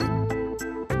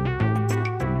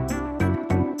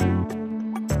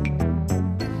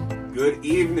Good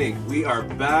evening. We are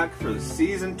back for the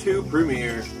Season 2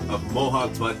 premiere of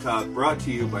Mohawk Butt Talk, brought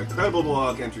to you by Credible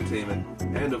Mohawk Entertainment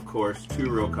and, of course,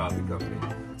 Two Row Coffee Company.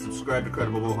 Subscribe to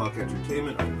Credible Mohawk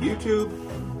Entertainment on YouTube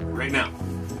right now.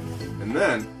 And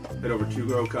then head over to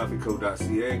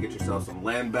tworowcoffeeco.ca and get yourself some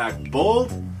Land Back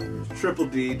Bold. Triple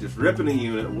D just ripping a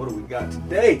unit. What do we got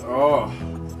today? Oh,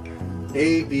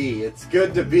 AB, it's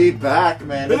good to be back,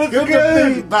 man. It's good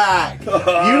to be back.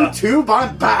 YouTube,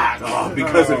 I'm back. Oh,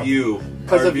 because of you.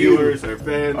 Because our of viewers, you. our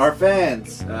fans. Our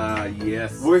fans.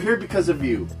 Yes. We're here because of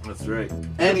you. That's right.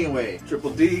 Anyway, Triple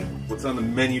D, what's on the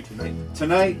menu tonight?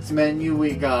 tonight's menu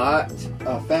we got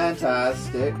a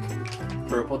fantastic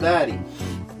Purple Daddy.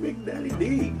 Big Daddy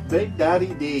D. Big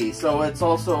Daddy D. So it's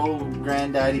also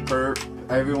Granddaddy Purp.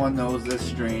 Everyone knows this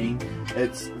strain.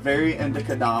 It's very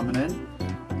indica dominant.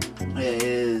 It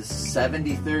is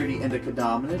 70-30 indica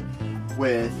dominant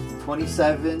with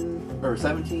 17 to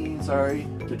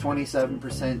 27%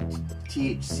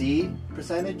 THC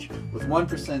percentage with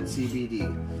 1% CBD.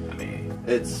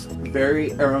 It's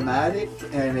very aromatic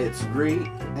and it's great,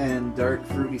 and dark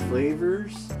fruity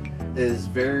flavors is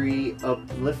very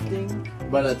uplifting,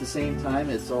 but at the same time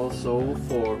it's also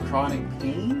for chronic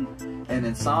pain and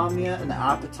insomnia and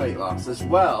appetite loss, as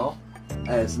well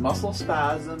as muscle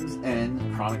spasms and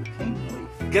chronic pain relief.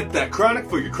 Get that chronic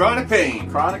for your chronic pain.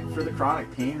 Chronic for the chronic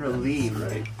pain relief.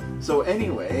 That's right. So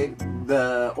anyway,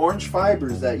 the orange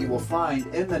fibers that you will find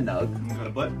in the nug. You got a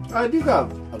butt? I do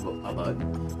got a bud.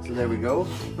 So there we go.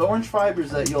 The orange fibers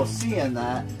that you'll see in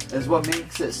that is what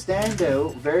makes it stand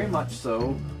out very much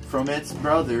so from its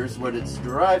brothers. What it's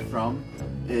derived from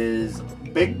is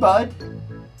Big Bud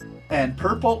and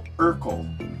Purple Urkel.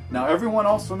 Now everyone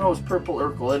also knows Purple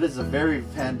Urkel. It is a very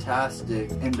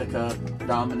fantastic indica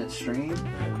dominant strain.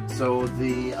 So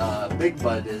the Big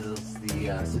Bud is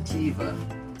the sativa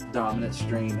dominant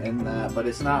strain in that, but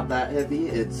it's not that heavy.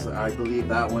 It's, I believe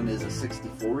that one is a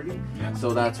 60-40. Yeah.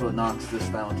 So that's what knocks this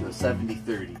down to a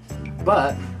 70-30.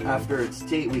 But after it's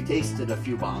we tasted a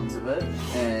few bongs of it,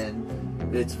 and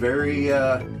it's very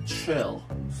chill.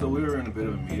 So we were in a bit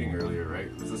of a meeting earlier, right?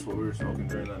 Was this what we were smoking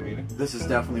during that meeting? This is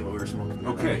definitely what we were smoking.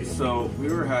 Okay, so we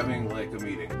were having like a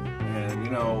meeting, and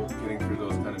you know, getting through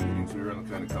those kind of meetings, we were in the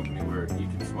kind of company where you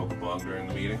can smoke a bong during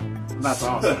the meeting. That's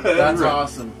awesome. That's Right.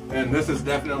 awesome. And this is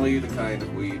definitely the kind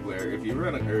of weed where if you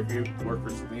run it, or if you work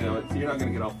for, you know, you're not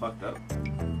going to get all fucked up.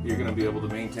 You're going to be able to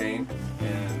maintain,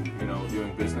 and you know,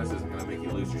 doing business isn't going to make you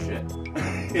lose your shit.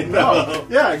 You know? No,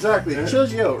 yeah, exactly. It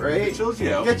chills you out, right? It chills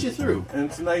you out. Gets you through. And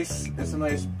it's nice. It's a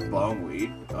nice bong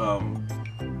weed.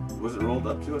 Was it rolled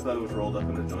up too? I thought it was rolled up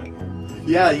in a joint.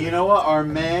 Yeah, you know what? Our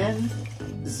man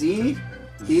Z,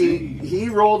 he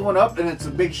rolled one up, and it's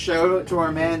a big shout out to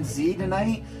our man Z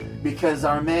tonight, because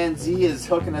our man Z is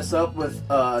hooking us up with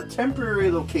a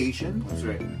temporary location. That's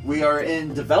right. We are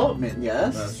in development,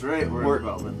 yes. That's right. We're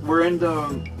in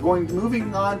development. We're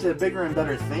moving on to bigger and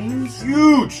better things.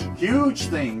 Huge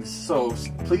things. So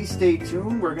please stay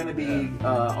tuned. We're going to be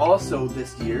also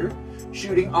this year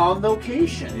shooting on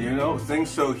location. You know, things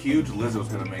so huge, Lizzo's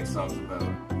gonna make songs about it.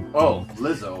 Oh,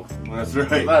 Lizzo. That's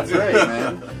right. That's right,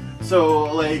 man. So,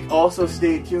 like, also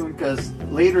stay tuned, because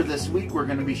later this week we're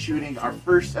going to be shooting our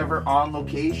first ever on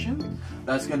location.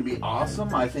 That's going to be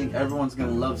awesome. I think everyone's going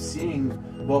to love seeing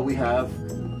what we have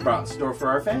brought in store for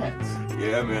our fans.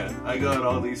 Yeah, man. I got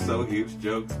all these so huge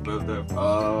jokes about the.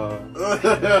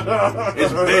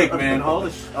 It's big, man. All the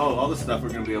stuff we're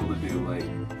gonna be able to do, like,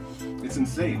 it's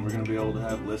insane. We're gonna be able to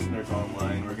have listeners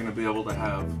online. We're gonna be able to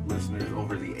have listeners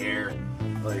over the air,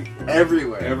 like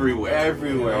Everywhere.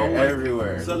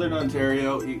 Southern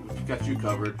Ontario, got you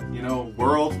covered. You know,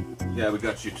 world, yeah, we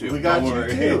got you too. We got Don't you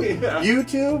worry. too. Yeah.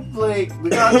 YouTube, like, we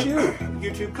got you.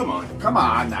 YouTube, come on. Come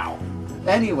on now.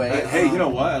 Anyway, Hey, you know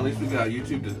what? At least we got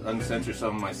YouTube to uncensor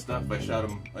some of my stuff. I shot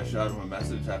him a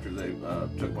message after they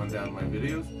took one down of my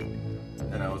videos,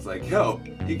 and I was like, "Yo,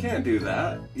 you can't do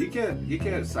that. You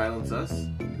can't silence us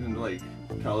and like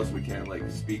tell us we can't like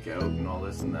speak out and all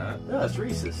this and that." Yeah, it's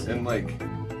racist. And like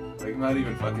not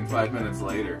even fucking 5 minutes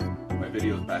later, my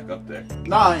video's back up there.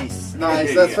 Nice.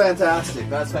 That's Yeah. fantastic.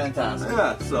 That's fantastic.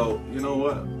 Yeah. So you know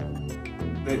what?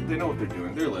 They know what they're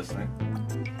doing. They're listening.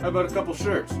 How about a couple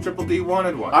shirts? Triple D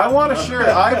wanted one. I want a shirt.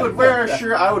 I would wear a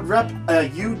shirt. I would rep a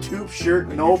YouTube shirt.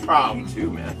 No problem. Me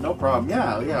too, man. No problem.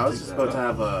 Yeah. I was just about to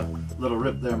have a little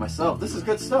rip there myself. This is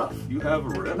good stuff. You have a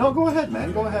rip? No, go ahead,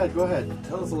 man. Go ahead.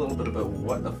 Tell us a little bit about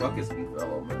what the fuck is in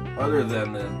development, other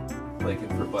than like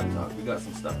for Butt Talk. We got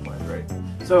some stuff planned, right?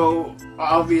 So,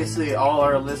 obviously, all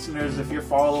our listeners, if you're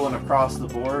following across the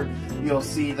board, you'll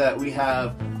see that we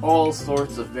have all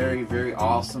sorts of very, very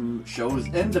awesome shows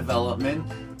in development.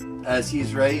 as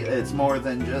he's right, it's more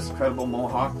than just Credible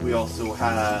Mohawk. We also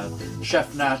have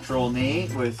Chef Natural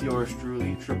Nate with yours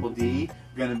truly, Triple D,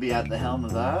 going to be at the helm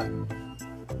of that.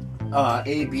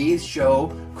 AB's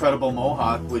show, Credible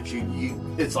Mohawk, which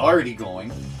it's already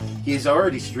going. He's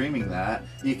already streaming that.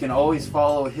 You can always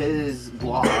follow his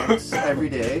blogs every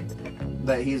day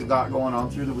that he's got going on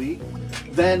through the week.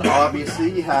 Then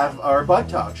obviously you have our Bud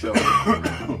Talk show.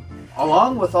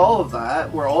 Along with all of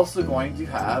that, we're also going to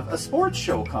have a sports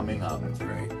show coming up. That's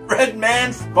right. Red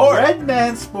Man Sport! Red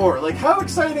Man Sport. Like, how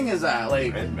exciting is that?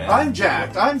 Like, I'm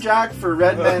jacked. I'm jacked for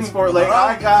Red Man Sport. Like,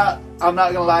 I'm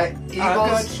not gonna lie, Eagles. I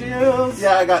got chills.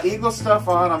 Yeah, I got Eagles stuff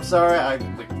on. I'm sorry.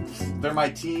 They're my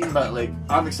team, but, like,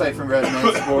 I'm excited for Red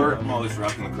Man Sport. I'm always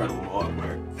rocking the Credible Mohawk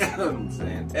wear. I'm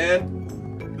saying.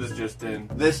 And this just in.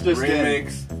 Rain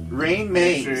Makes.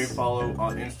 Make sure you follow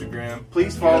on Instagram.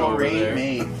 Please follow Rain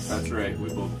Makes. That's right.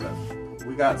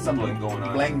 We got some bling going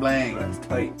on. Bling. That's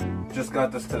tight. Just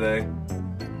got this today.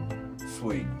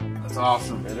 Sweet. That's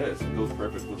awesome. It is. It goes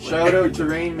perfect with Shout out to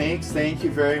Rain Makes. Thank you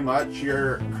very much.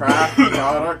 Your craft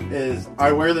product is...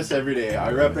 I wear this every day.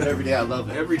 I rep it every day. I love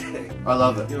it. Every day. I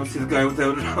love it. You don't see the guy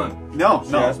without it on. No.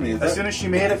 She asked me, as soon as she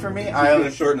made it for me, I was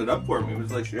going to shorten it up for me. It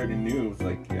was like she already knew. It was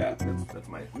like, yeah, that's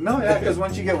my... No, yeah, because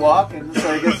once you get walking, it's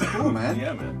like, it's cool, man.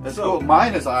 Yeah, man. It's cool.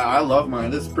 Mine is... I love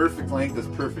mine. This perfect length is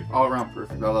perfect. All around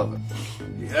perfect. I love it.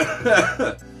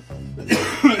 Yeah.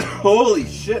 Holy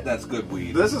shit, that's good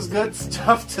weed. This is good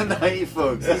stuff tonight,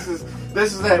 folks. This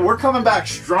is it. We're coming back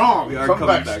strong. We are coming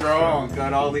back strong. We've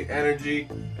got all the energy,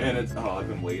 and it's... Oh, I've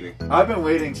been waiting. I've been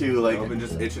waiting too. Like, I've been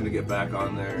just itching to get back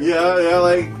on there. Yeah.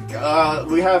 Like,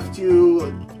 we have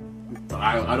to...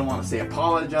 I don't want to say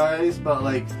apologize, but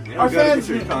like, our fans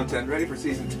get your content ready for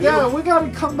season 2. Yeah, we got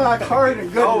to come back hard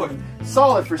and good and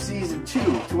solid for season 2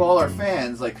 to all our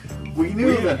fans. Like, we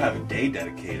knew that have a day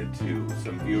dedicated to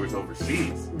some viewers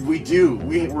overseas. We do.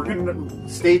 We're gonna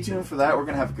stay tuned for that. We're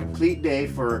gonna have a complete day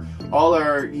for all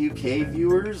our UK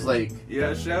viewers. Like,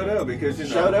 yeah, shout out because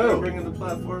they're bringing the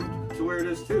platform to where it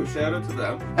is too. Shout out to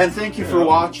them. And thank you for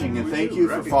watching, and thank you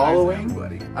for following.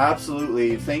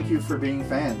 Absolutely, thank you for being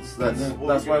fans. That's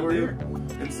why we're here.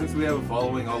 And since we have a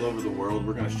following all over the world,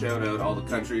 we're going to shout out all the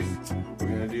countries. We're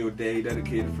going to do a day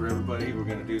dedicated for everybody. We're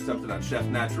going to do something on Chef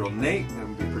Natural Nate.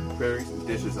 I'm going to be preparing some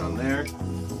dishes on there.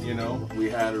 You know, we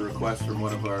had a request from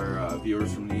one of our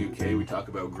viewers from the UK. We talk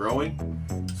about growing.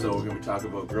 So we're going to be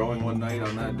talking about growing one night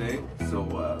on that day. So,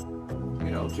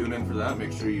 tune in for that.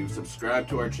 Make sure you subscribe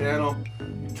to our channel.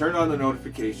 Turn on the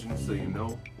notifications so you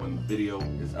know when the video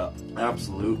is up.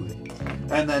 Absolutely.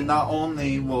 And then not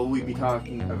only will we be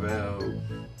talking about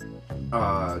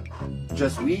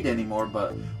just weed anymore,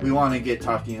 but we want to get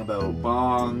talking about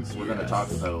bongs. We're going to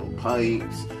talk about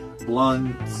pipes,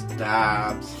 blunts,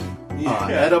 dabs,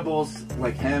 edibles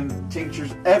like hemp,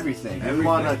 tinctures, everything. We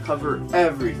want to cover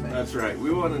everything. That's right.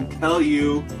 We want to tell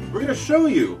you. We're going to show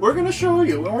you. We're going to show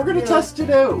you, and we're going to test it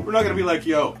out. We're not going to be like,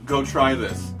 yo, go try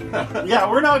this. Yeah,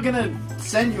 we're not going to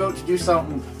send you out to do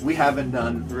something we haven't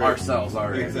done ourselves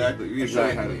already. Exactly. We can show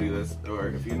you how to do this. Or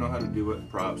if you know how to do it,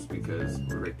 props, because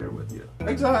we're right there with you.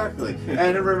 Exactly.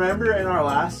 And remember in our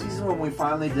last season when we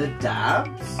finally did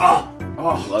dabs? Oh,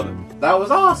 love it. That was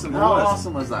awesome. How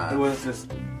awesome was that? It was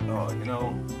just,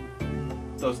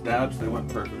 those dabs, they went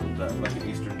perfect with that, like the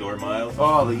Eastern Door Mild.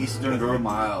 Oh, the Eastern Door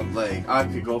Mild. Like, I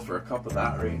could go for a cup of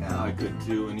that right now. I could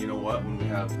too, and you know what? When we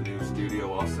have the new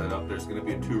studio all set up, there's going to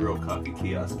be a 2-row coffee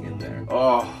kiosk in there.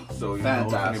 Oh, so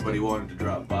fantastic. If anybody wanted to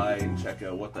drop by and check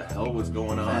out what the hell was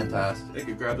going on, fantastic. They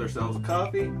could grab themselves a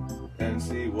coffee and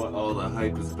see what all the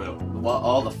hype is about. What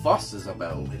all the fuss is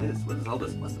about. It is. What is all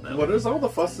this fuss about? What is all the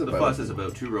fuss about? The fuss is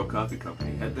about 2-Row Coffee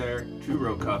Company. Head there,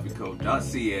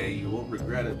 2rowcoffeeco.ca. You won't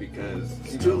regret it because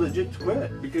it's too legit to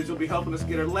quit. Because you'll be helping us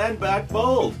get our land back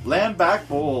bold. Land back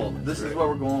bold. This is what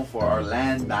we're going for, our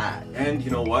land back. And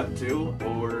you know what, too?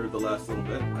 Over the last little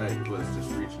bit, I was just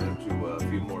reaching out to a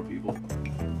few more people.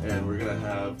 And we're going to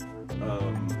have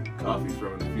coffee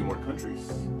from a few more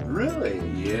countries. Really?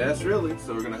 Yes, really.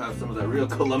 So we're going to have some of that real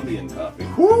Colombian coffee.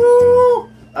 Woo!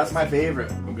 That's my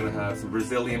favorite. I'm going to have some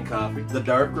Brazilian coffee. The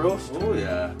dark roast? Oh,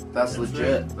 yeah. That's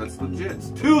legit. Right. That's legit. It's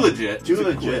too legit. Too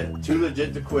legit. Too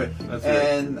legit to quit. That's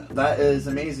and that is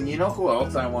amazing. You know who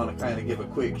else I want to kind of give a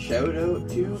quick shout out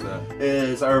to?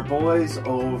 Is our boys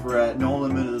over at No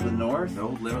Limit of the North. No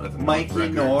Limit. Mikey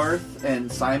North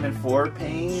and Simon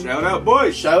Forpain. Shout out,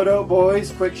 boys. Shout out,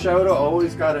 boys. Quick shout out.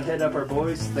 Always got to hit up our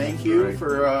boys. Thank you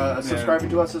for subscribing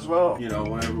to us as well. You know,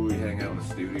 whenever we hang out in the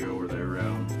studio or they're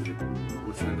around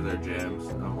listening to their jams.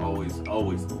 I'm always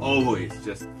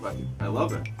just fucking, I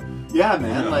love it. Yeah,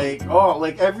 man. Yeah.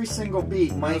 Like every single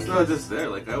beat, Mike. It's not just there.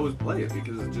 Like, I always play it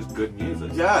because it's just good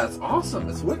music. Yeah, it's awesome.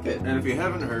 It's wicked. And if you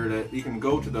haven't heard it, you can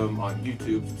go to them on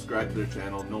YouTube, subscribe to their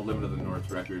channel, No Limit of the North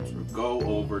Records, or go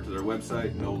over to their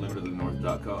website,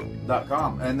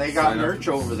 nolimitofthenorth.com. And they got merch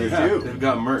over there too. They've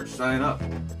got merch. Sign up.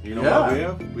 You know what we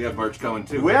have? We have merch coming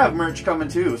too. We have merch coming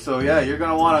too. So yeah, you're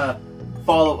gonna want to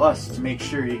follow us to make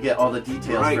sure you get all the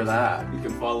details for that. You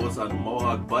can follow us on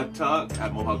Mohawk Bud Talk,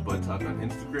 at Mohawk Bud Talk on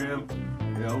Instagram,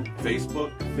 you know,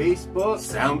 Facebook,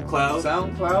 SoundCloud,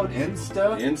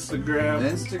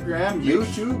 Instagram,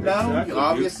 YouTube now, exactly.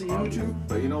 Obviously YouTube.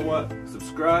 But you know what?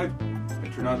 Subscribe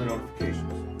and turn on the notifications.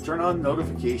 Turn on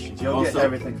notifications. You'll get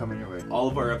everything coming your way. All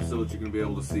of our episodes you're going to be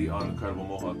able to see on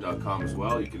IncredibleMohawk.com as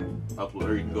well. You can upload,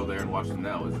 or you can go there and watch them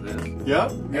now as it is.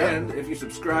 Yep. And if you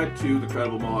subscribe to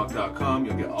IncredibleMohawk.com,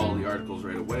 you'll get all the articles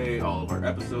right away, all of our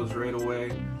episodes right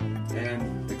away,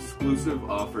 and exclusive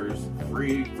offers,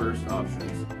 free first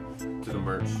options to the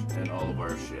merch and all of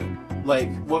our shit.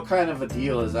 Like, what kind of a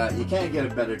deal is that? You can't get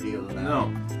a better deal than that.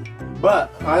 No.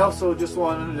 But I also just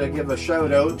wanted to give a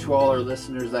shout out to all our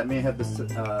listeners that may have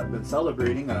been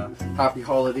celebrating a happy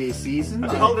holiday season.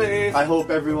 Happy holidays! I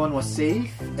hope everyone was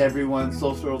safe, everyone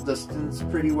social distanced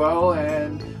pretty well,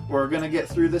 and we're going to get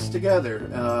through this together.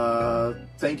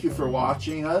 Thank you for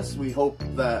watching us. We hope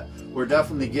that we're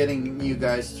definitely getting you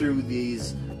guys through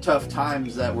these tough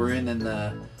times that we're in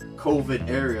the COVID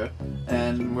era,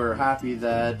 and we're happy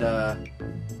that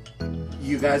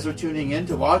you guys are tuning in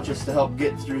to watch us to help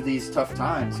get through these tough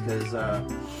times, because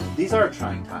these are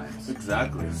trying times.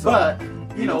 Exactly. So, but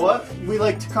you know what? We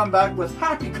like to come back with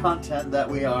happy content that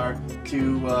we are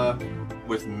to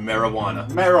with marijuana.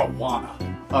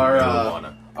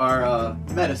 Our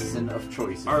medicine of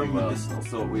choice. Our medicinal.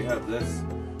 So we have this.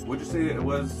 Would you say it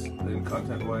was in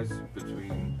content-wise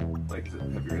between, like, is it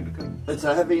heavier indica? It's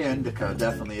a heavy indica,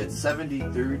 definitely. It's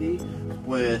 70-30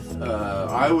 with,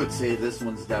 I would say this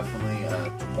one's definitely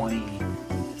 20,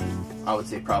 I would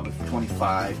say probably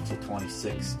 25 to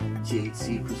 26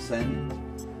 THC percent.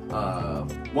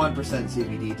 1%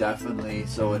 CBD definitely,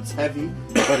 so it's heavy,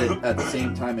 but at the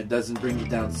same time it doesn't bring it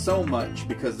down so much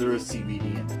because there is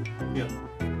CBD in it. Yeah.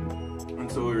 And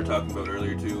so we were talking about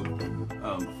earlier too,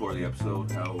 before the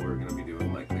episode, how we're going to be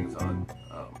doing like things on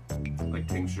like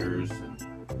tinctures and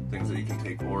things that you can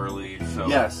take orally. So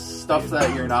yes, stuff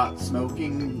that you're not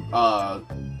smoking,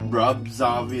 rubs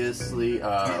obviously,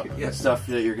 yes. Stuff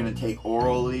that you're going to take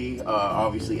orally,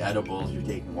 obviously edibles you're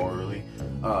taking orally.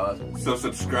 So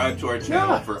subscribe to our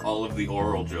channel for all of the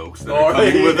oral jokes that are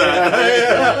coming with that.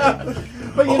 Yeah.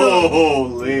 But you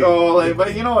know,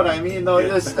 but you know what I mean, though.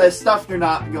 There's stuff you're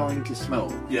not going to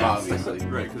smoke. Yeah, obviously,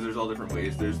 right? Because there's all different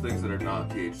ways. There's things that are not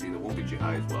THC that won't get you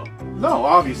high as well. No,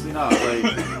 obviously not. Like,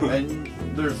 and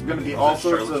there's going to be all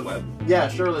sorts of. Web? Yeah,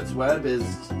 Charlotte's Web is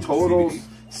total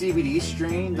CBD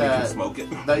strain that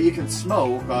you can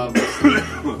smoke, obviously,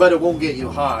 but it won't get you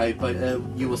high. But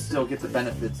you will still get the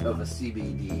benefits of a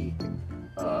CBD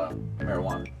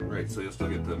marijuana. Right, so you'll still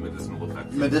get the medicinal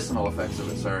effects. Medicinal effects of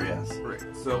it, sorry, yes. Right,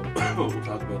 so we'll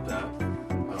talk about that.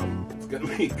 It's gonna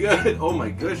be good. Oh my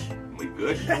gosh.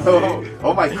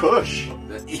 Oh my kush.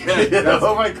 Yeah.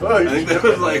 Oh my kush. I think that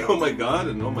was like, oh my god,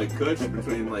 and oh my kush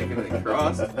between, like, and they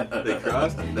crossed and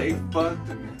they fucked.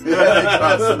 Yeah, they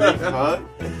crossed and they fucked.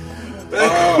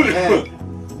 Oh man.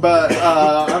 But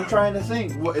I'm trying to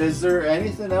think. Is there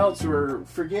anything else we're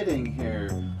forgetting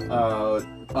here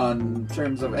on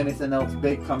terms of anything else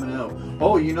big coming out?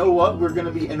 Oh, you know what? We're going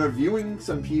to be interviewing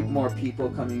some more people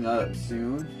coming up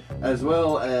soon, as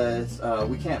well as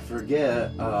we can't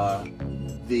forget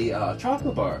the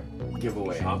chocolate bar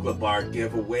giveaway. Chocolate bar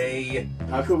giveaway.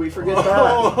 How could we forget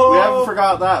that? We haven't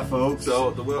forgot that, folks. So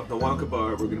the Wonka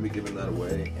bar, we're going to be giving that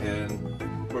away, and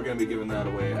we're going to be giving that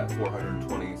away at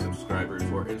 420 subscribers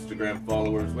or Instagram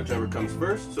followers, whichever comes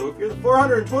first. So if you're the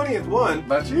 420th one,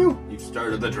 that's you. You've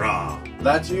started the draw.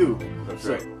 That's you. That's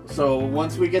right. So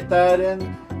once we get that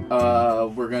in,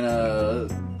 we're going to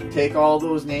take all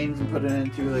those names and put it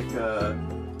into like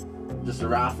just a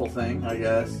raffle thing, I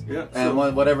guess. Yeah. And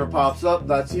when whatever pops up,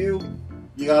 that's you.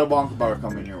 You got a Wonka bar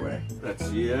coming your way.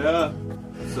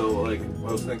 So, like,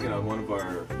 I was thinking on one of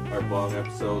our bong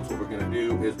episodes, what we're going to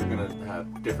do is we're going to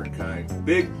have different kinds.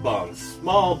 Big bongs,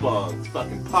 small bongs,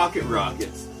 fucking pocket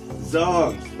rockets,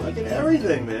 zongs, fucking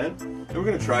everything, man. And we're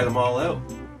going to try them all out.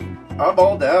 I'm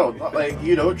all down. Like,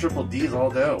 you know, Triple D's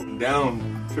all down. Down.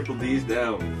 Triple D's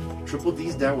down. Triple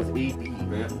D's down with AB.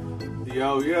 Man.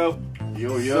 Yo.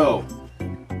 So,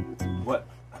 what?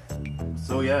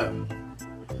 So, yeah.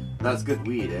 That's good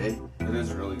weed, eh? It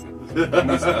is really good. And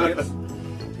these nuggets,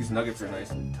 nuggets are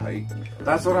nice and tight.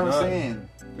 That's what They're I'm not- saying.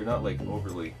 They're not like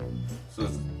overly. So,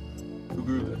 who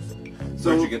grew this? So-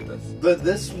 Where'd you get this? But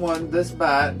this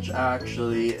batch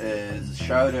actually is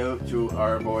shout out to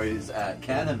our boys at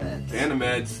Canameds.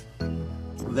 Animeds.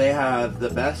 They have the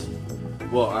best.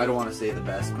 Well, I don't want to say the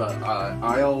best, but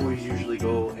I always usually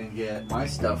go and get my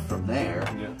stuff from there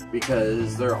Yeah.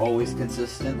 because they're always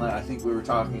consistent. Like I think we were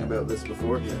talking about this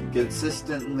before. Yeah.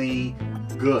 Consistently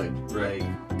good, Right.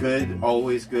 good,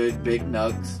 always good, big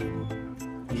nugs.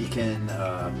 You can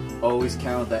always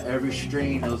count that every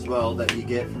strain as well that you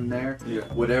get from there, Yeah.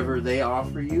 whatever they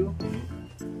offer you,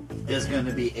 is going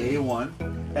to be A1.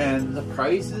 And the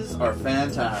prices are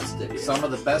fantastic. Some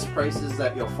of the best prices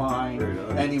that you'll find Right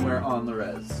on. anywhere on the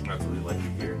res. That's what we like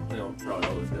to hear. You know, probably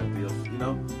always good deals. You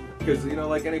know, because you know,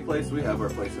 like any place, we have our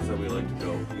places that we like to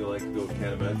go. You like to go to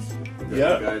Canameds. We got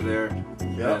Yeah. the guy there.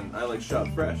 Yeah. And I like Shop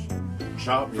Fresh.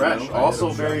 Shop You Fresh, know, I also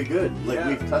hit 'em very good. Like Yeah.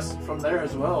 we've tested from there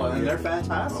as well, and Yeah. they're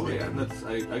fantastic. Oh yeah, and that's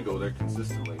I go there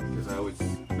consistently because I always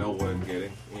know what I'm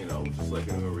getting. You know, just like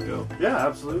anywhere we go. Yeah,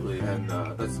 absolutely. And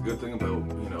that's the good thing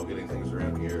about getting things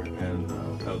around here and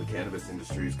how the cannabis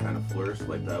industry is kind of flourished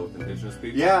like that with indigenous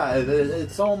people. Yeah,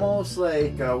 it's almost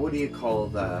like what do you call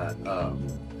that?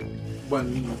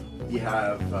 When you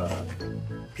have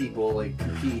people like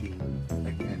competing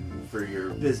like, for your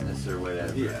business or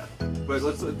whatever. Yeah, but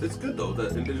it's good though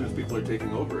that indigenous people are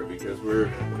taking over it because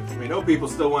we know people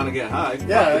still want to get high. Fuck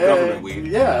Yeah, the government weed.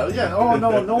 yeah. Oh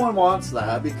no, no one wants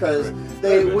that because Right.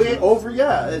 they Garbage. way over.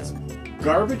 Yeah, it's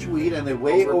garbage weed and they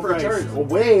way Overpriced. overcharge.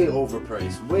 Way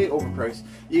overpriced.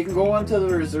 You can go onto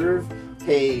the reserve,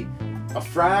 pay a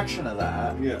fraction of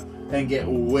that, Yeah, and get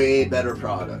way better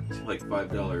product. like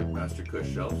 $5 Master Kush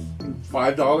shelves.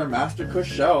 $5 Master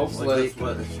Kush shelves, Like like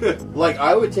that's what. Like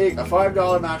I would take a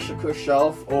 $5 Master Kush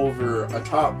shelf over a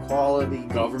top quality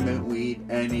government weed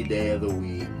any day of the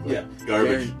week. Yeah,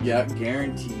 garbage.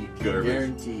 Guaranteed. Garbage.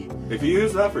 Guaranteed. If you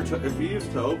use that if you use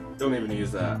Tobe, don't even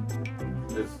use that.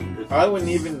 It's, I wouldn't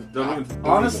even. Don't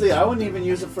Honestly, I wouldn't even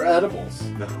use it for edibles.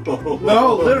 No,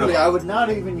 No, literally, I would not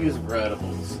even use it for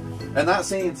edibles. And that's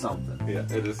saying something. Yeah,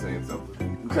 it is saying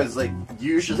something. Because, like,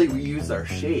 usually we use our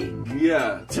shake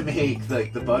Yeah. to make,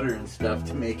 like, the butter and stuff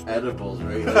to make edibles,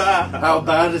 right? Like, how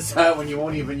bad is that when you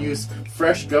won't even use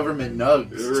fresh government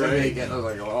nugs to Right. make it? I was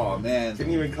like, oh, man.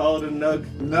 Can you even call it a nug?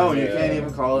 No, you Yeah. can't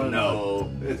even call it a nug. No.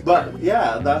 It's But garbage.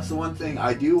 yeah, that's the one thing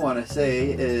I do want to say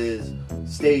is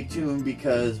stay tuned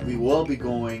because we will be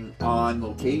going on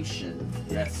location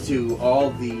Yes. to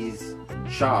all these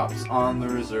shops on the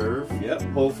reserve. Yep.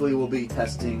 Hopefully we'll be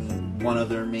testing one of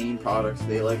their main products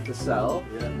they like to sell.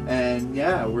 Yeah. And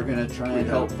yeah, we're going to try and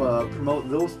Yeah. help promote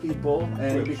those people. We And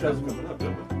have a because, shop coming up,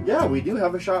 don't we? yeah, we do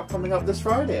have a shop coming up this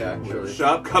Friday We have a actually.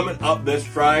 shop coming up this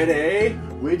Friday.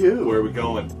 We do. Where are we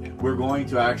going? We're going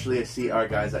to actually see our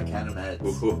guys at Canameds.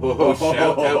 Oh,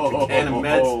 shout out to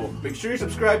Canameds. Make sure you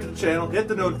subscribe to the channel, hit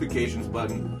the notifications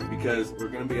button, because we're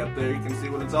going to be up there. You can see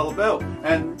what it's all about.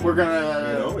 And we're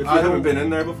gonna. You know, if you I haven't don't- been in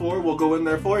there before, we'll go in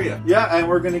there for you. Yeah, and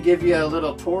we're gonna give you a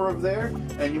little tour of there.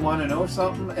 And you want to know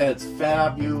something? It's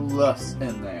fabulous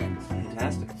in there.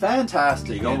 Fantastic.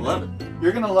 Fantastic. You're gonna in love there.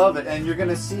 You're gonna love it, and you're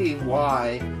gonna see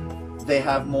why they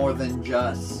have more than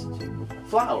just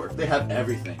flour. They have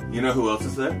everything. You know who else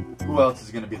is there? Who else is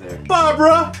gonna be there?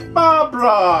 Barbara!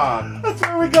 Barbara. That's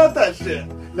where we got that shit.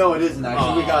 No, it isn't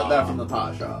actually. We got that from the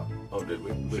pot shop. Oh, did we?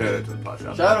 Shout out to the pot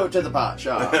shop. Shout out to the pot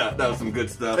shop. Yeah, that was some good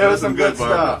stuff. It That was some good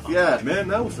Barbara. stuff, yeah. Man,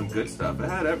 that was some good stuff.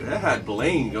 It had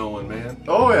Blaine going, man.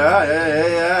 Oh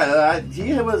yeah.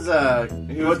 He was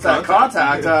He was what's that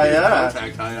contact? He was Yeah,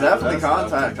 contact high. definitely That's stuff.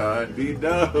 contact high.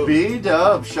 B-Dub.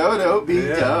 B-Dub, shout out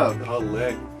B-Dub. Yeah, all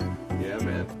leg. Yeah,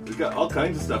 man. We got all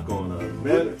kinds of stuff going on.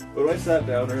 Man, when I sat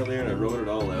down earlier and I wrote it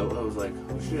all out, I was like,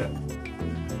 oh shit.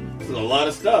 This is a lot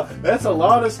of stuff. That's a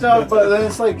lot of stuff, but then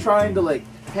it's like trying to like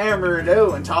hammer it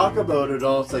out and talk about it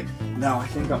all. It's like, no, I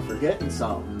think I'm forgetting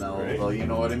something though. Right. Well, you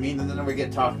know what I mean? And then we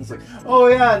get talking, it's like, oh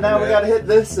yeah, now we Yeah. gotta hit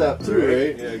this up too,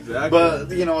 right? Yeah, exactly.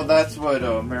 But, you know, that's what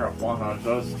marijuana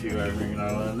does to you every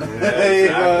now and then. Yeah,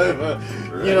 exactly.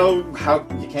 But, you know, how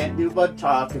you can't do bud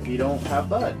talk if you don't have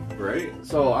bud. right?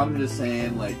 So I'm just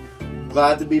saying, like,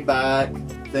 glad to be back.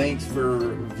 Thanks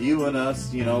for viewing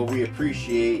us. You know, we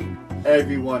appreciate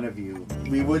every one of you.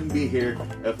 We wouldn't be here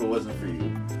if it wasn't for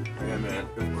you. Yeah, man.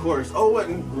 Of course. Oh,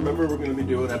 and remember we're going to be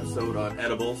doing an episode on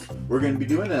edibles. We're going to be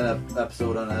doing an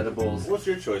episode on edibles. What's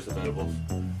your choice of edibles?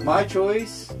 My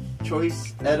choice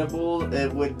edible,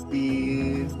 it would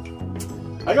be...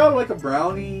 I got like a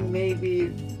brownie,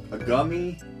 maybe a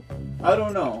gummy. I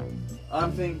don't know.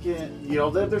 I'm thinking, you know,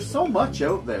 there's so much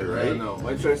out there, I right? don't know.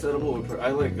 My choice edible would I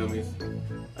like gummies.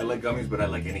 I like gummies, but I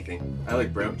like anything. I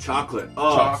like brown chocolate.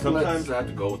 Oh, Chocolates. sometimes I have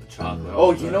to go with the chocolate.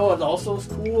 Oh, you know what also is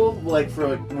cool? Like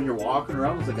for when you're walking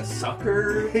around, it's like a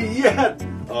sucker. Yeah.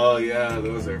 Oh yeah,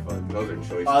 those are fun. Those are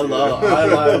choice. I too.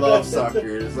 love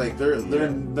suckers. Like they're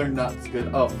nuts good.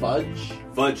 Oh, fudge.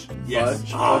 Fudge. Yes.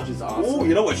 Fudge is awesome. Oh,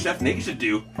 you know what Chef Nick should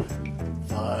do?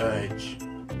 Fudge.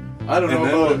 I don't know And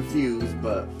then about the- infused,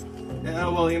 but Yeah,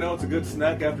 well, you know, it's a good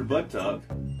snack after Bud Talk.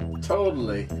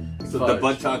 totally. So Fudge. the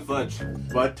Bud Talk fudge.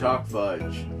 Bud Talk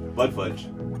fudge. Bud fudge.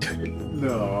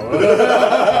 No.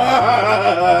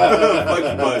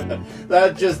 Fudge Bud.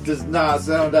 That just does not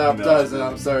sound appetizing.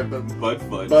 I'm sorry, but Bud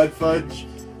fudge. Bud fudge.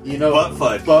 You know, Butt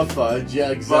fudge. Butt fudge. Yeah,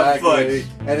 exactly. fudge.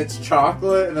 And it's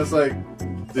chocolate, and it's like.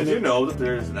 Did you know that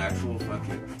there's an actual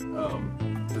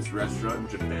fucking this restaurant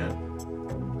in Japan?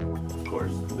 Of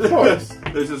course. Of course.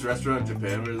 There's this restaurant in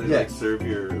Japan where they like Yes. serve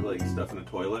your like stuff in a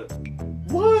toilet.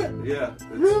 What? Yeah. It's,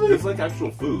 Really? It's like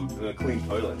actual food and a clean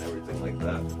toilet and everything like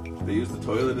that. They use the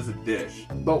toilet as a dish.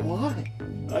 But why?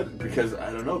 Because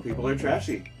I don't know, people are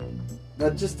trashy.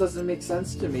 That just doesn't make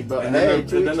sense to me. But And hey, then,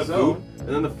 to and each then the his food, own. and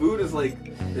then the food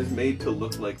is made to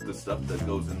look like the stuff that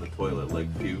goes in the toilet, like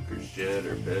puke or shit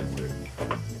or piss,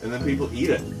 and then people eat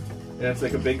it, and it's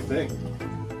like a big thing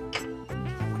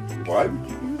Why would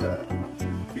you do that?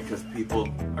 because people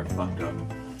are fucked up.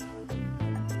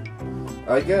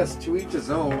 I guess to each his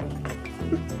own.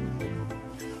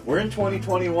 We're in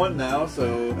 2021 now,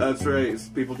 so. That's right.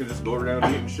 People can just go around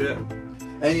eating shit.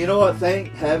 And you know what? Thank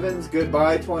heavens,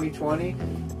 goodbye 2020.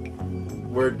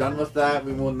 We're done with that.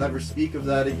 We will never speak of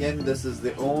that again. This is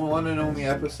the only one and only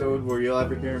episode where you'll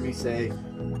ever hear me say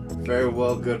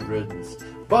farewell, good riddance.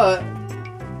 But,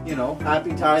 you know,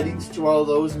 happy tidings to all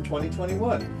those in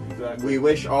 2021. Exactly. We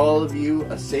wish all of you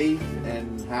a safe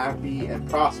and happy and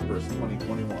prosperous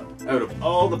 2021. Out of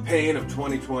all the pain of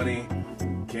 2020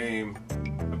 came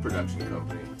a production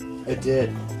company It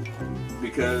did.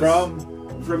 because From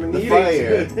from the eating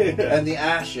fire and the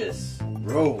ashes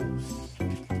rose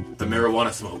the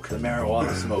marijuana smoke. the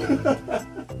marijuana smoke.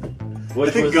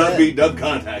 Which was gun beat dub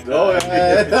contact. Oh,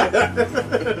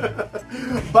 yeah.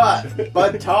 But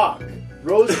Bud Talk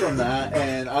rose from that,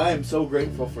 and I am so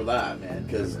grateful for that, man,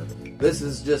 because this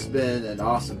has just been an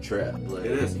awesome trip. Like,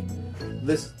 It is.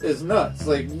 This is nuts.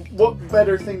 Like, what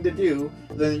better thing to do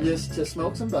than just to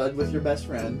smoke some bud with your best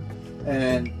friend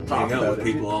and talk Hang out about with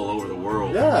it? people all over the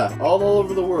world. Yeah, all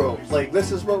over the world. Like,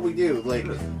 this is what we do. Like,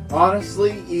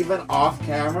 honestly, even off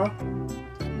camera,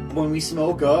 when we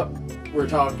smoke up, we're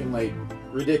talking, like,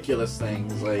 ridiculous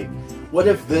things. Like, what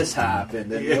if this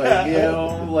happened? And, like, you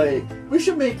know, like, we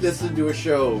should make this into a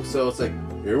show. So it's like,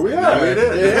 here we are. Yeah, we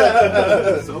did. Yeah.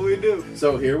 That's all we do.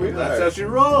 So here we That's are. how she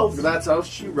rolls. That's how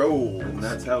she rolls. And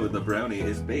that's how the brownie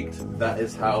is baked. That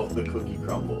is how the cookie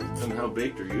crumbles. And how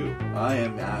baked are you? I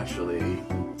am actually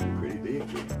pretty big.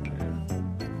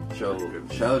 Shout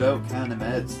Shout out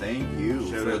Canameds, thank you.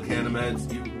 out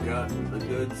Canameds, you got the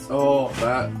goods. Oh,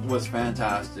 that was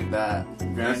fantastic. That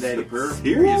That's Granddaddy the Perp.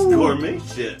 serious Woo! gourmet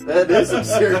shit. That is some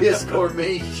serious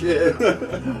gourmet shit.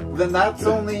 Then that's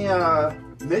only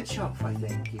mid shelf, I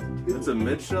think. It's a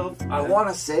mid shelf. I want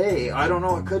to say, I don't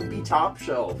know, it could be top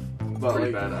shelf, but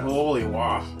Pretty like, badass. holy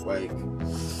wow, like,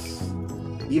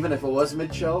 even if it was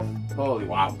mid shelf, holy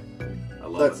wow, I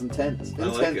love that's it. intense, I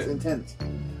like it. intense.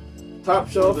 Top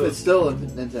shelf It is is. still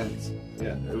intense.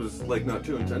 Yeah, it was like not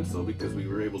too intense though because we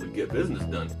were able to get business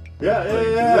done.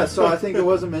 Yeah. So I think it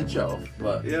was a mid shelf,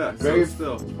 but Yeah, very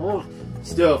so still. oh,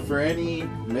 still for any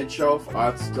mid shelf,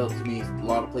 I'd still to me a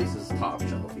lot of places top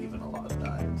shelf even a lot of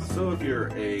times. So if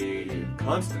you're a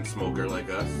constant smoker like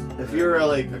us, If you're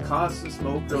like a constant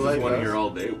smoker this like is one us, of your all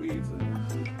day weeds.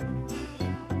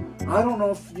 I don't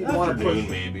know if you'd want to Afternoon push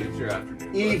maybe. It's your afternoon.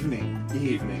 bud.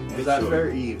 evening. Is It's that your- fair?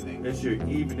 Evening, It's your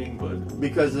evening, bud.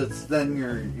 because it's then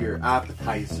your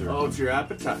appetizer Oh, it's your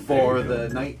appetite. for There you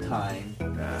the nighttime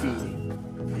Ah. feeding.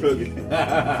 go.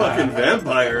 Fucking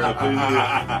vampire up in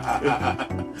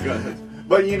here. Go ahead.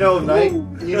 But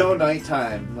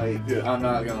nighttime. Like, Yeah. I'm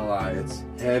not gonna lie, it's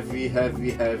heavy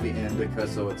indica,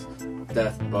 so it's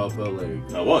death bubbling.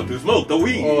 I want to smoke the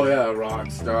weed. Oh yeah,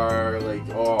 Rockstar, like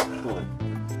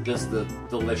just the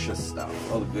delicious stuff.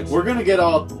 All the good We're gonna get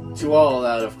all of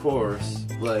that, of course.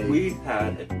 Like We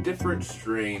had a different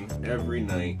strain every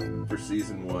night for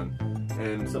season 1,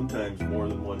 and sometimes more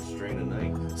than one strain a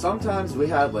night. sometimes we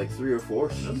had like 3 or 4.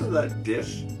 Remember that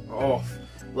dish? Oh,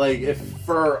 like if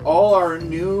for all our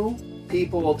new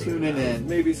people tuning in,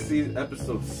 Maybe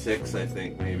episode 6, I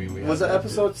think. Maybe we was had it that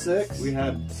episode dish. 6? We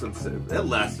had some. It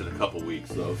lasted a couple weeks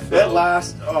though. So At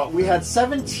last, we had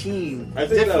 17. I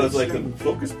think that was like different the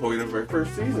focus point of our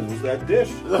first season was that dish.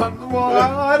 well,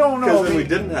 I don't know. Because I then we mean,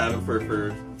 didn't have it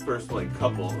for first like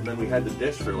couple, and then we had the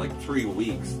dish for like 3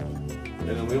 weeks, and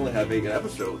then we only have 8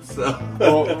 episodes. So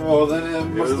well, then it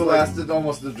must have like- lasted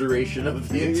almost the duration of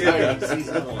the entire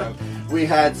season 1. We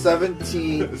had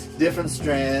 17 different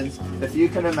strands. If you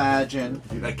can imagine,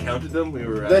 I counted them. We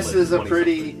were. At this like is a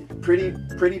 20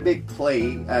 pretty big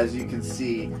plate, as you can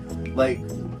see, like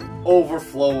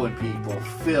overflowing people,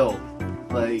 filled.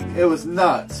 Like, it was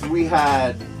nuts. We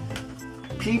had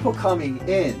people coming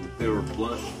in, They were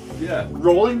blunt. Yeah.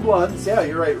 rolling blunts. Yeah,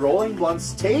 you're right, rolling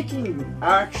blunts, taking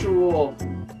actual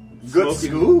good Smoking-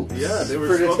 scoops. Yeah, they were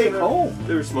for to smoking take out- home.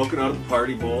 They were smoking out of the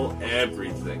party bowl.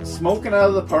 Everything. Smoking out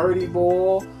of the party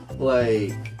bowl,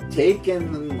 like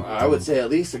taking, I would say, at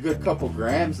least a good couple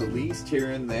grams, at least here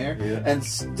and there, Yeah. and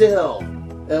still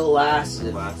it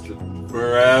lasted Lasted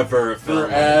forever. It felt like.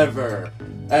 forever.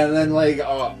 And then, like,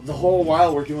 the whole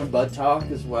while we're doing Bud Talk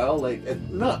as well, like,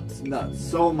 nuts,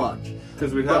 so much.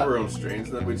 Because we'd have But- our own strains,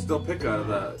 and then we'd still pick out of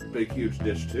that big, huge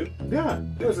dish too. Yeah,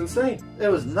 It was insane. it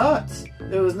was nuts.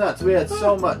 It was nuts. We had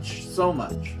so much.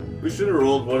 We should have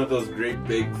rolled one of those great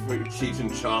big Cheech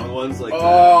and Chong ones like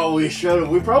Oh, we should have.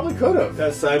 We probably could have.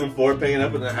 that. Simon Ford paying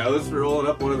up in the house, rolling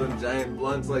up one of them giant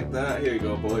blunts like that. Here you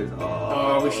go, boys.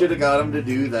 Oh, we should have got him to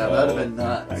do that. That'd have been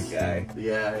nuts. That guy.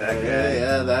 Yeah, That guy.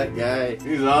 yeah, that guy.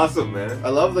 He's awesome, man. I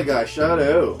love the guy. Shout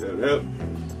out. Shout out.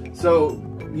 So,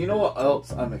 you know what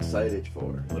else I'm excited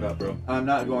for? What up, bro? I'm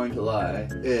not going to lie,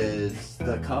 is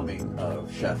the coming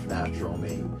of Chef Natural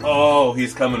Me. Oh,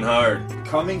 he's coming hard.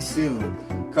 Coming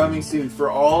soon. Coming soon.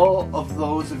 For all of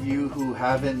those of you who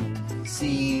haven't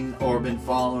seen or been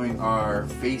following our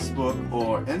Facebook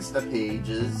or Insta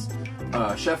pages,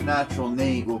 Chef Natural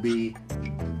Nate will be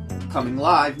coming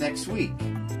live next week.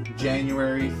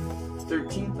 January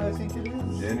 13th, I think it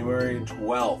is. January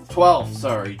 12th. 12th,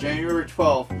 sorry. January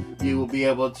 12th, you will be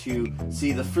able to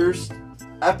see the first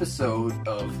episode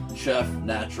of Chef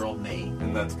Natural Nate.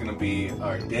 And that's going to be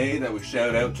our day that we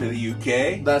shout out to the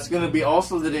UK. That's going to be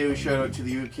also the day we shout out to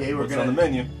the UK. We're What's going on the to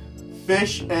menu?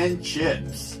 fish and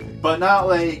chips. But not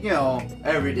like,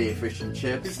 everyday fish and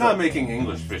chips. It's not making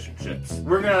English fish and chips.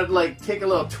 We're going to like take a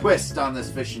little twist on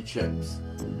this fish and chips.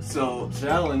 So,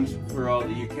 challenge for all the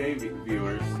UK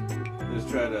viewers is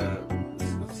try to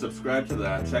subscribe to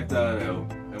that, check that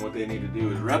out, and what they need to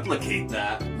do is replicate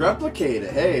that. Replicate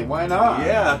it. Hey, why not?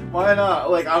 Yeah. Why not?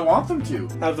 Like, I want them to.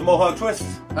 Have the Mohawk twist.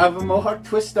 Have a Mohawk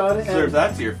twist on it. Serve And,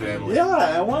 that to your family.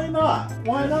 yeah, and why not?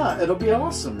 Why not? It'll be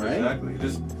awesome, right? Exactly.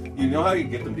 Just, you know how you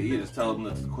get them to eat, just tell them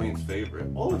it's the Queen's favorite.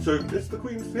 Oh, it's the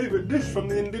Queen's favorite dish from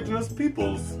the indigenous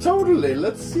peoples. Totally.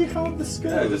 Let's see how this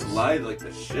goes. Yeah, just lie like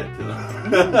the shit to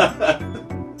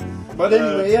them. But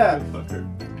anyway, yeah. Fucker.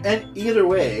 And either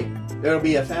way, it'll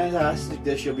be a fantastic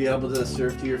dish you'll be able to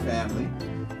serve to your family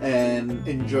and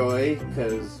enjoy,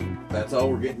 because that's all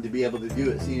we're getting to be able to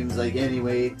do, it seems like,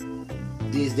 anyway,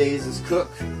 these days, is cook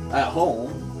at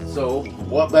home. So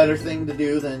what better thing to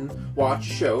do than watch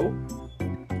a show,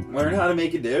 learn how to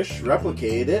make a dish,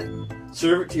 replicate it,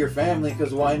 serve it to your family,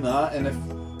 because why not? And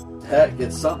if, heck,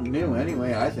 it's something new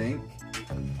anyway, I think.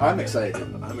 I'm excited.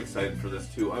 I'm excited for this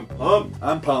too. I'm pumped.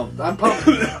 I'm pumped. I'm pumped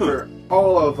for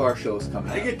all of our shows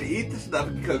coming I up. get to eat the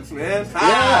stuff he cooks, man.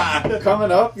 Yeah,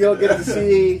 coming up, you'll get to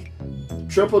see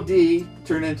Triple D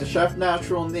turn into Chef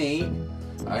Natural Nate.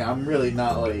 I'm really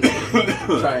not like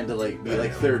trying to like be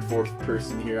like third, fourth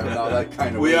person here. I'm not that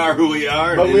kind of. We are who we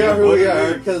are. but dude. we are who we What are it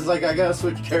is. because like I gotta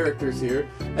switch characters here,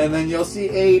 and then you'll see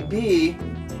AB.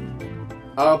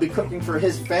 I'll be cooking for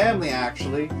his family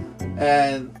actually,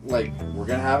 and like we're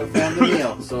gonna have a family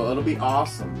meal, so it'll be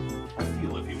awesome. I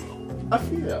feel if you will. I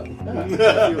feel, yeah,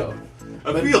 I feel.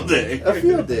 A But- field day. A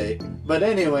field day. But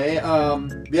anyway,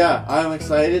 yeah, I'm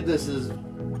excited. This has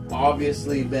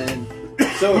obviously been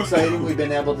so exciting. We've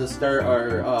been able to start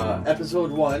our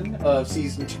episode 1 of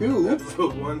season 2.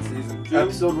 Episode 1, season 2.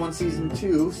 Episode 1, season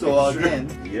 2. So Sure. again,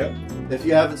 Yep. if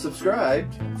you haven't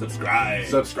subscribed, Subscribe.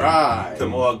 subscribe. To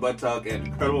Mohawk Butt Talk and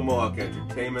Incredible Mohawk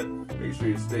Entertainment. Make sure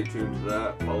you stay tuned to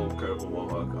that. Follow Incredible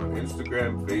Mohawk on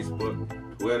Instagram,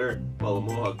 Facebook, Twitter. Follow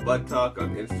Mohawk Butt Talk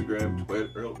on Instagram,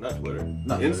 Twitter. Oh, not Twitter.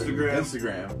 Not Instagram.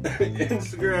 Instagram.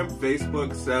 Instagram,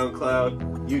 Facebook,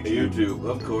 SoundCloud, YouTube. YouTube,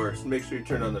 of course. Make sure you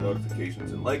turn on the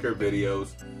notifications and like our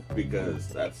videos because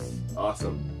that's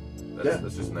awesome.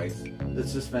 That's just nice.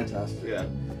 It's just fantastic. Yeah.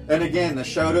 And again, a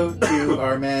shout out to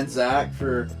our man Zach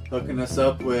for hooking us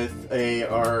up with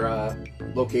our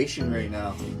location right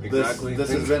now. Exactly. This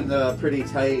has been a pretty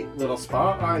tight little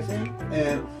spot, I think,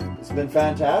 and it's been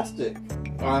fantastic.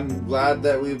 I'm glad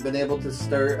that we've been able to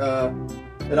start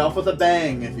it off with a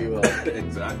bang, if you will.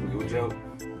 Exactly.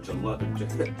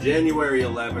 January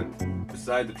 11th,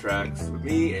 Beside the Tracks, with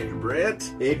me, Andrew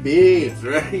Brandt. Hey, B. That's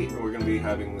right. We're going to be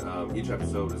having, each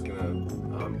episode is going to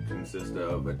consist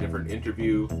of a different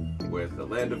interview with a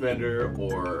land defender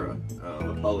or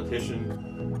a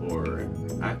politician or an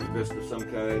activist of some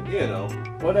kind, you know.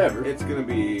 Whatever. It's going to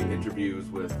be interviews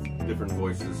with different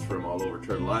voices from all over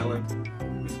Turtle Island.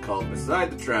 It's called Beside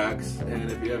the Tracks,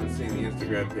 and if you haven't seen the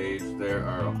Instagram page, there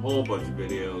are a whole bunch of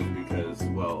videos because,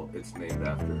 well, it's named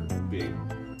after being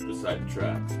beside the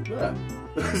tracks. Yeah.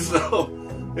 So,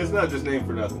 it's not just named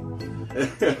for nothing.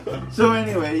 So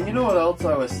anyway, you know what else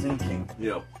I was thinking?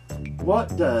 Yep.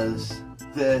 What does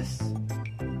this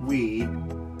weed,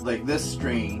 like this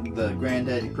strain, the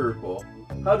Granddaddy Purple,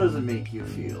 how does it make you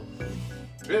feel?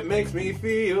 It makes me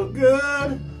feel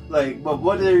good. Like, but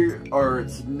what are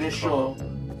its initial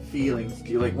feelings to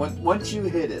you? Like, once you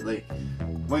hit it, like,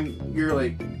 when you're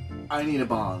like, I need a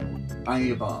bomb,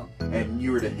 and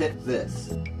you were to hit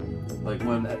this, like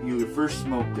when you first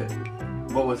smoked it,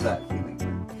 what was that feeling?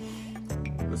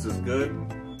 This is good.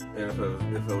 And if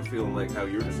I was feeling like how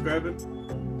you're describing,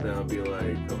 then I'll be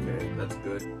like, okay, that's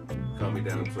good. Calm me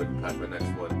down so I can pack my next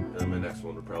one, and my next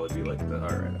one would probably be like,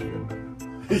 alright, I'm good.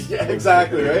 Yeah,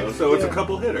 exactly, right? You know? So it's a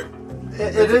couple hitter.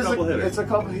 It's a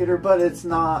couple hitter, but it's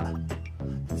not.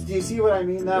 Do you see what I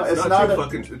mean now? It's not too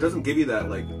fucking. It doesn't give you that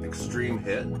like extreme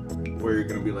hit where you're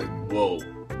gonna be like, whoa,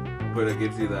 but it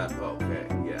gives you that. Oh, okay,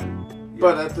 yeah.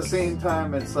 But at the same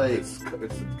time, it's like it's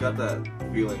got that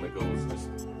feeling that goes just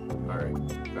all right.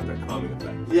 Got that calming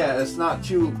effect. Yeah, it's not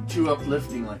too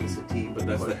uplifting like a sativa. But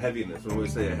that's the heaviness. When we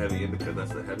say a heavy indica,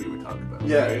 that's the heavy we talk about.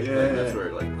 Yeah, right? yeah, like, that's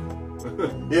where like.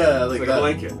 Yeah, like that, a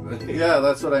blanket. Yeah,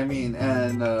 that's what I mean,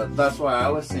 and that's why I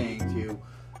was saying to you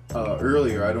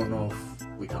earlier. I don't know if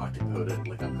we talked about it.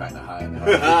 Like I'm kind of high now,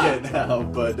 I forget now,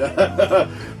 but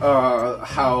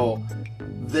how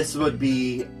this would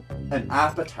be an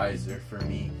appetizer for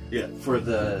me. Yeah. For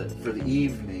the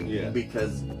evening. Yeah.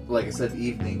 Because, like I said,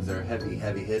 evenings are heavy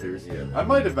hitters. Yeah. I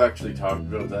might have actually talked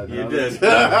about that. You now. did.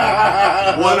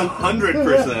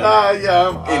 100%.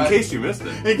 Yeah. In case you missed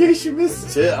it. In case you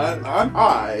missed it, I'm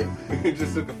high. You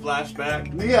just took a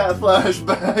flashback. Yeah,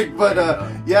 flashback.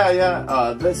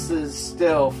 But this is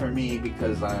still for me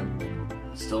because I'm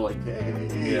still like, hey.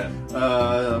 Yeah.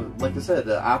 Like I said,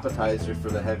 the appetizer for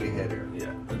the heavy hitter.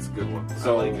 Yeah, that's a good one.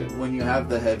 So I like it. when you have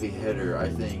the heavy hitter, I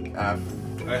think I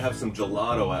have some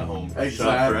gelato at home. Exactly.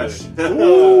 Shop fresh.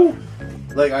 Ooh.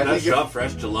 Like I that think shop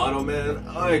fresh gelato, man.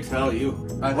 I tell you.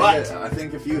 I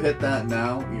think if you hit that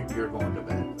now, you're going to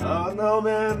bed. Oh no,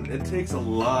 man! It takes a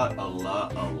lot of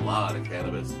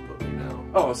cannabis to put me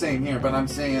down. Oh, same here. But I'm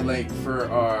saying, like,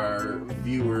 for our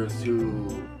viewers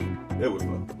who, it would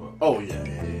fuck them up. Oh yeah.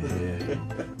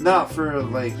 Not for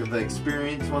like the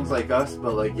experienced ones like us,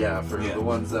 but like for the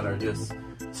ones that are just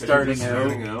starting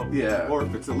out. Yeah. Or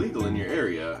if it's illegal in your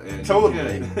area. And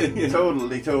totally.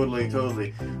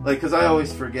 Totally. Like, because I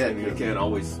always forget. And you can't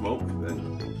always smoke.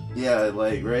 Then. Yeah,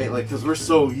 like, right? Like, because we're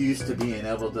so used to being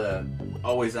able to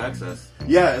always access.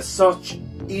 Yeah, it's such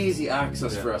easy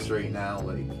access for us right now.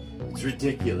 Like, it's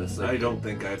ridiculous. Like, I don't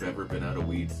think I've ever been out of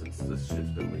weed since this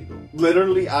shit's been legal.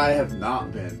 Literally, I have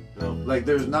not been. No. Like,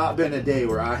 there's not been a day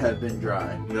where I have been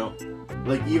dry. No.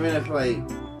 Like, even if, like,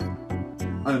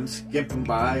 I'm skipping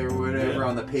by or whatever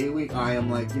on the pay week, I am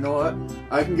like, you know what?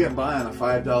 I can get by on a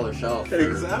 $5 shelf.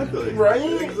 Exactly.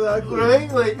 Right? Exactly. Right?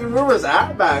 Like, where was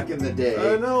that back in the day?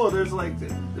 I know. There's, like,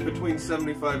 between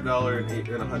 $75 and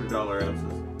 $100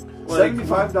 ounces. Like,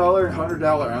 $75 and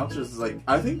 $100 ounces is like,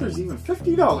 I think there's even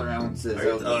 $50 ounces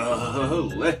out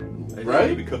there. Right?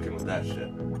 You'd be cooking with that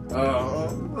shit.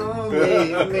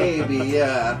 Maybe,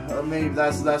 yeah. Maybe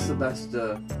that's the best.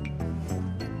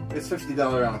 It's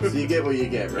 $50 ounce, so you get what you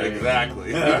get, right?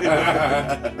 Exactly.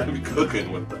 I'd be cooking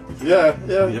with them. Yeah.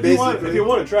 If you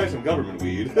want to try some government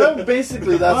weed.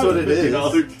 Basically, that's what it is.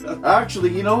 Actually,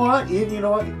 you know what?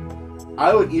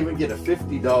 I would even get a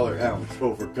 $50 ounce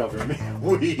over government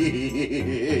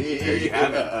weed. There you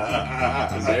have it.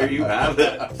 There you have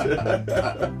it.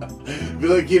 Be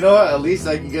like, you know what? At least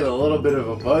I can get a little bit of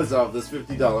a buzz off this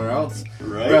 $50 ounce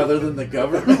rather than the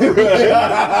government.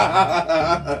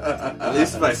 At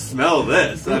least if I smell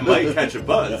this, I might catch a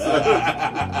buzz.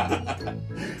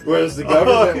 Whereas the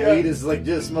government weed is like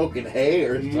just smoking hay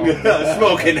or something.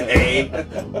 Smoking hay.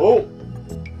 Oh.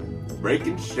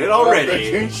 Breaking shit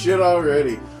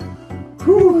already.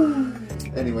 Whew.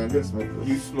 Anyway, I'm gonna smoke this.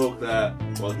 You smoke that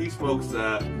while he smokes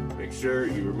that. Make sure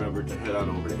you remember to head on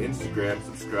over to Instagram,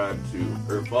 subscribe to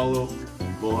or follow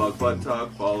Mohawk Butt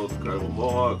Talk, follow the Incredible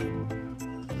Mohawk,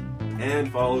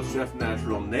 and follow Chef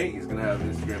Natural Nate. He's gonna have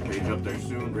an Instagram page up there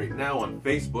soon. Right now on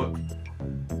Facebook.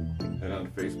 And and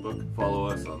on Facebook. Follow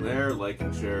us on there. Like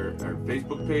and share our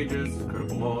Facebook pages,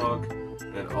 Credible Mohawk,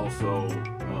 and also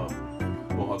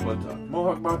Mohawk Bud Talk.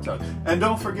 Mohawk Bud Talk. And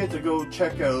don't forget to go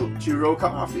check out Two Row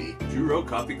Coffee.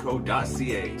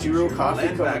 TwoRowCoffeeCo.ca.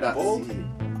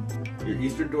 TwoRowCoffeeCo.ca. Your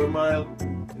Eastern Door Mile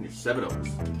and your Seven Oaks.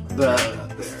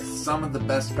 Some of the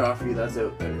best coffee that's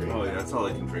out there. Right? Oh yeah, that's all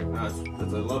I can drink. I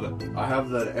love it. I have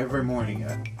that every morning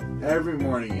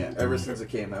ever since it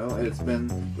came out. It's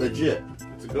been legit.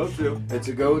 It's a go-to. It's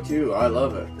a go-to. I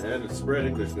love it. And it's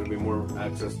spreading. There's going to be more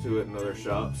access to it in other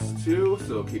shops too,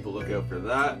 so keep a lookout for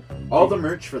that. All the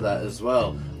merch for that as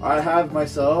well. I have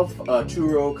myself a Two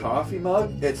Row coffee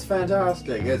mug. It's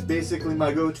fantastic. It's basically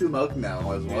my go-to mug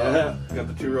now as well. Yeah, we got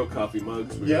the Two Row coffee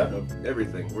mugs. We got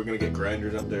everything. We're going to get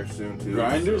grinders up there soon too.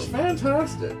 Grinders,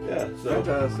 fantastic. Yeah, so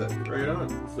fantastic. Right on.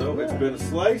 So it's been a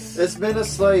slice. It's been a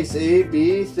slice.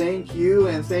 AB, thank you,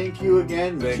 and thank you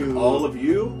again to all of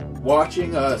you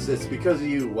watching us. It's because of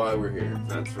you why we're here.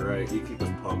 That's right. You keep us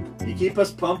pumped. You keep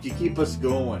us pumped. You keep us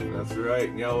going. That's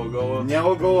right. Nyawagoa.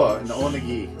 Nyawagoa and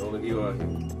Onagi.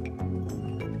 Onagi.